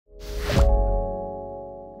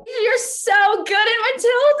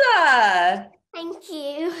Thank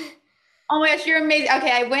you. Oh my gosh, you're amazing.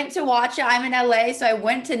 Okay, I went to watch it. I'm in LA, so I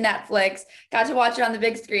went to Netflix, got to watch it on the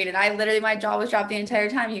big screen, and I literally, my jaw was dropped the entire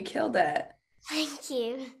time. You killed it. Thank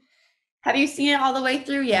you. Have you seen it all the way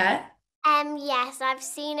through yet? Yes, I've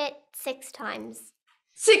seen it 6 times.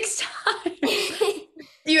 Six times.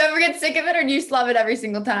 Do you ever get sick of it or do you just love it every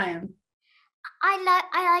single time?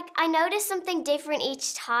 I notice something different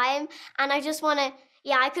each time, and I just want to.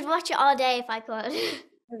 Yeah, I could watch it all day if I could.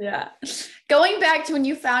 Yeah. Going back to when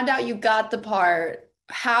you found out you got the part,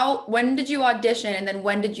 when did you audition and then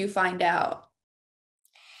when did you find out?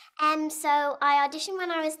 So I auditioned when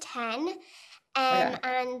I was 10, Okay.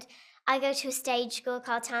 and I go to a stage school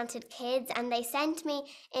called Talented Kids, and they sent me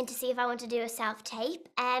in to see if I want to do a self-tape.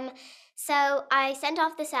 So I sent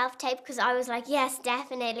off the self-tape because I was like, yes,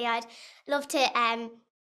 definitely, I'd love to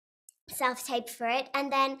self-tape for it.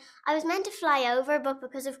 And then I was meant to fly over, but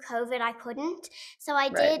because of COVID I couldn't. So I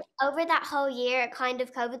Right. did over that whole year. Kind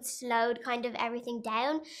of COVID slowed kind of everything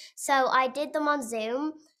down, so I did them on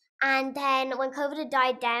Zoom. And then when COVID had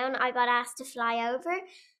died down, I got asked to fly over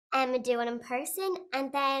and do it in person.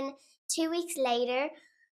 And then 2 weeks later,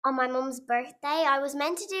 on my mum's birthday, I was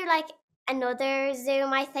meant to do like another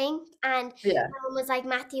Zoom, I think. And Yeah. my mum was like,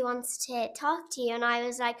 Matthew wants to talk to you. And I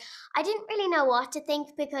was like, I didn't really know what to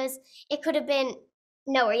think, because it could have been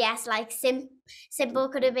no or yes, like simple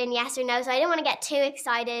could have been yes or no. So I didn't want to get too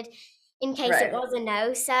excited in case it Right. was a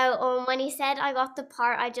no. So when he said I got the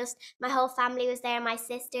part, my whole family was there, my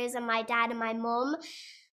sisters and my dad and my mum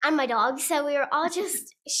and my dog. So we were all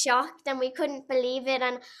just shocked and we couldn't believe it.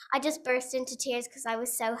 And I just burst into tears because I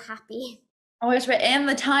was so happy. Oh my gosh, right. And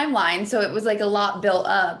the timeline. So it was like a lot built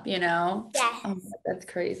up, you know? Oh, my Yes. God, that's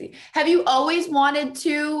crazy. Have you always wanted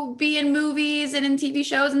to be in movies and in TV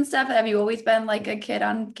shows and stuff? Have you always been like a kid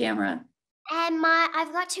on camera?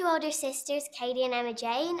 I've got two older sisters, Katie and Emma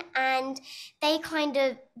Jane, and they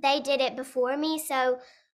did it before me. So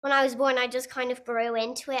when I was born, I just kind of grew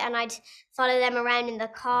into it, and I'd follow them around in the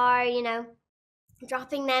car,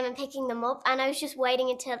 dropping them and picking them up. And I was just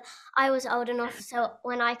waiting until I was old enough so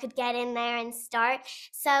when I could get in there and start.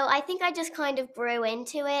 So I think I just kind of grew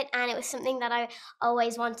into it, and it was something that I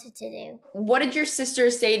always wanted to do. What did your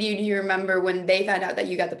sisters say to you? Do you remember when they found out that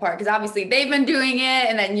you got the part? Because obviously they've been doing it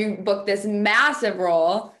and then you booked this massive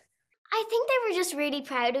role. I think they were just really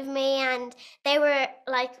proud of me, and they were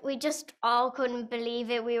like, we just all couldn't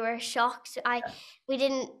believe it. We were shocked. We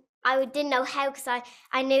didn't, I didn't know how, because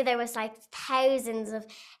I knew there was like thousands of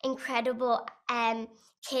incredible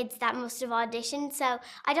kids that must have auditioned. So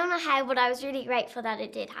I don't know how, but I was really grateful that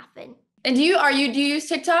it did happen. And do you use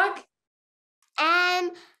TikTok?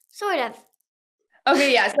 Sort of.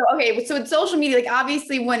 Okay, yeah. So with social media, like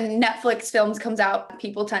obviously when Netflix films comes out,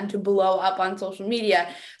 people tend to blow up on social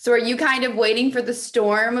media. So are you kind of waiting for the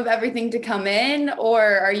storm of everything to come in,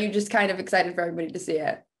 or are you just kind of excited for everybody to see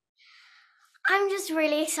it? I'm just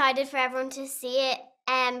really excited for everyone to see it.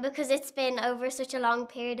 Because it's been over such a long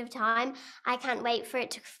period of time. I can't wait for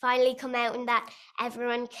it to finally come out and that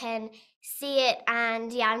everyone can see it.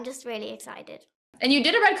 And yeah, I'm just really excited. And you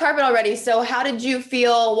did a red carpet already, so how did you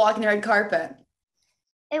feel walking the red carpet?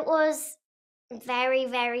 It was very,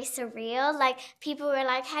 very surreal. Like, people were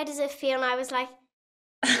like, how does it feel? And I was like,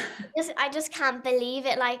 I just can't believe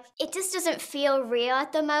it. Like, it just doesn't feel real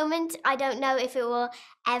at the moment. I don't know if it will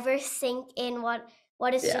ever sink in what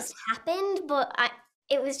has Yeah. just happened, but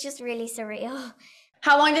it was just really surreal.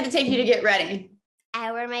 How long did it take you to get ready?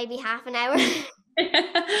 Hour, maybe half an hour.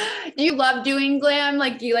 Do you love doing glam?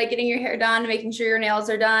 Like, do you like getting your hair done, making sure your nails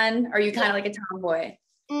are done? Or are you kind of Yeah. like a tomboy?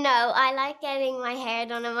 No, I like getting my hair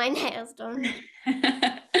done and my nails done.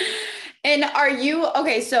 And are you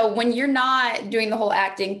okay? So when you're not doing the whole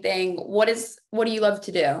acting thing, what do you love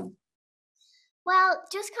to do? Well,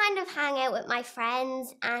 just kind of hang out with my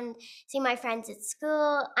friends and see my friends at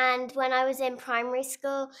school. And when I was in primary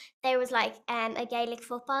school, there was like a Gaelic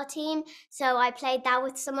football team. So I played that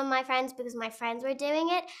with some of my friends because my friends were doing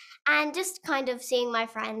it, and just kind of seeing my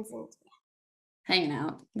friends and Hanging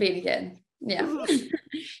out, being a kid. Yeah.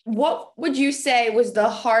 What would you say was the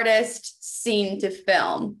hardest scene to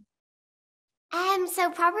film? So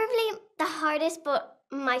probably the hardest, but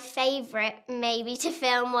my favorite maybe to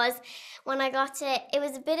film was when I got to. It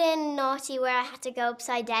was a bit in naughty where I had to go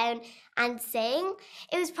upside down and sing.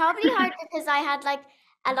 It was probably hard because I had like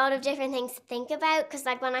a lot of different things to think about. Because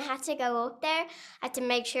like when I had to go up there, I had to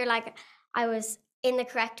make sure like I was in the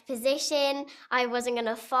correct position, I wasn't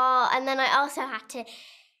gonna fall, and then I also had to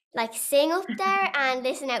like sing up there and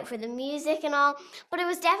listen out for the music and all. But it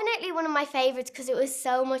was definitely one of my favorites because it was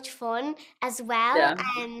so much fun as well.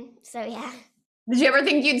 Yeah. So yeah. Did you ever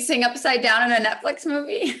think you'd sing upside down in a Netflix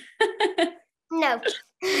movie? No.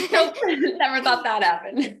 Nope, never thought that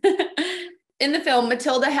happened. In the film,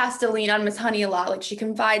 Matilda has to lean on Miss Honey a lot. Like she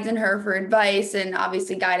confides in her for advice and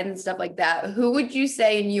obviously guidance and stuff like that. Who would you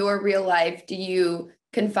say in your real life do you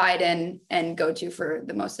confide in and go to for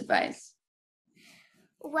the most advice?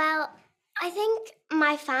 Well, I think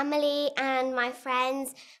my family and my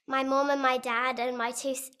friends, my mom and my dad, and my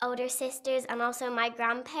two older sisters, and also my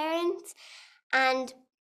grandparents, and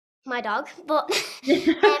my dog. But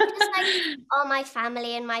just like all my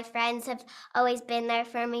family and my friends have always been there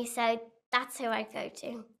for me, so that's who I go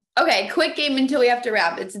to. Okay, quick game until we have to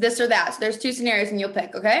wrap. It's this or that. So there's two scenarios and you'll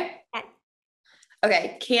pick, okay? Okay.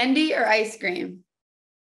 Okay, candy or ice cream?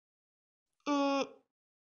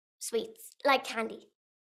 Sweets, like candy.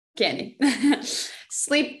 Candy.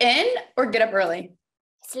 Sleep in or get up early?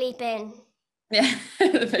 Sleep in. Yeah,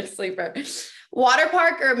 the big sleeper. Water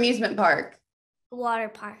park or amusement park? Water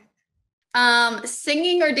park.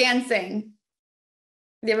 Singing or dancing?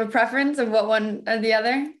 Do you have a preference of what one or the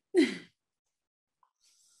other?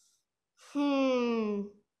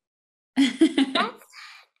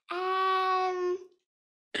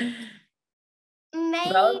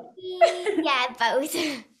 That's Both? maybe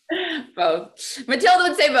both. Both. Matilda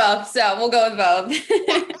would say both, so we'll go with both.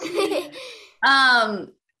 Yeah.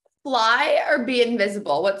 Fly or be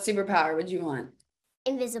invisible? What superpower would you want?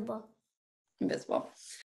 Invisible. Invisible.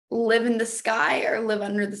 Live in the sky or live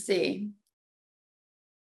under the sea?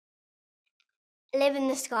 Live in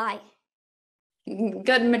the sky.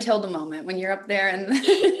 Good Matilda moment when you're up there and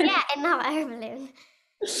Yeah, and not air balloon.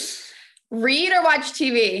 read or watch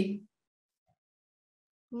TV?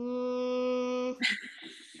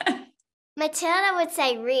 Matilda would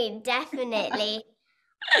say read, definitely.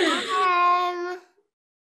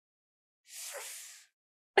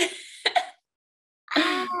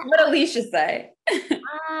 What Alisha say?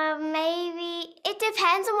 Maybe it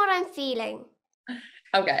depends on what I'm feeling.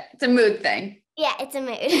 Okay, it's a mood thing. Yeah, it's a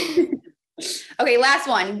mood. Okay, last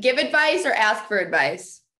one. Give advice or ask for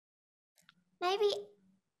advice? Maybe.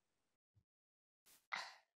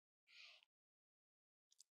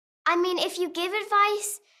 I mean, if you give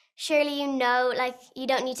advice, surely you know, like, you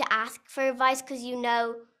don't need to ask for advice because you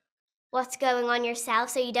know what's going on yourself.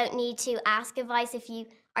 So you don't need to ask advice if you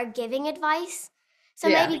are giving advice. So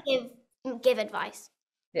maybe give advice.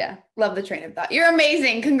 Yeah, love the train of thought. You're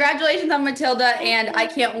amazing. Congratulations on Matilda, and I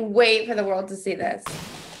can't wait for the world to see this.